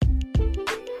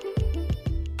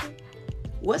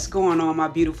What's going on, my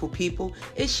beautiful people?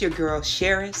 It's your girl,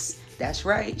 Sheris. That's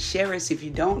right, Sheris. If you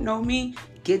don't know me,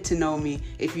 get to know me.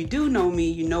 If you do know me,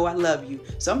 you know I love you.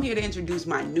 So I'm here to introduce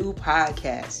my new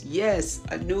podcast. Yes,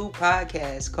 a new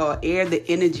podcast called Air the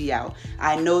Energy Out.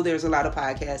 I know there's a lot of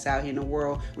podcasts out here in the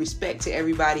world. Respect to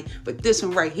everybody. But this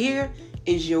one right here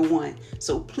is your one.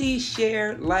 So please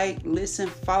share, like, listen,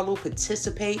 follow,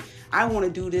 participate. I want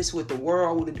to do this with the world.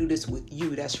 I want to do this with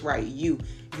you. That's right, you.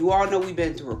 You all know we've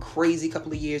been through a crazy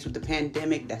couple of years with the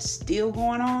pandemic that's still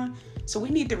going on. So we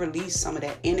need to release some of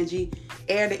that energy.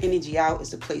 Air the Energy Out is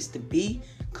the place to be.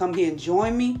 Come here and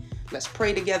join me. Let's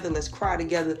pray together. Let's cry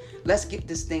together. Let's get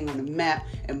this thing on the map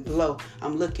and blow.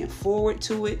 I'm looking forward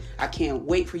to it. I can't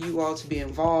wait for you all to be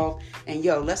involved. And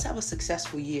let's have a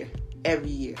successful year every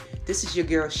year. This is your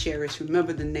girl, Sheris.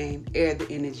 Remember the name, Air the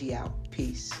Energy Out.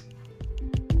 Peace.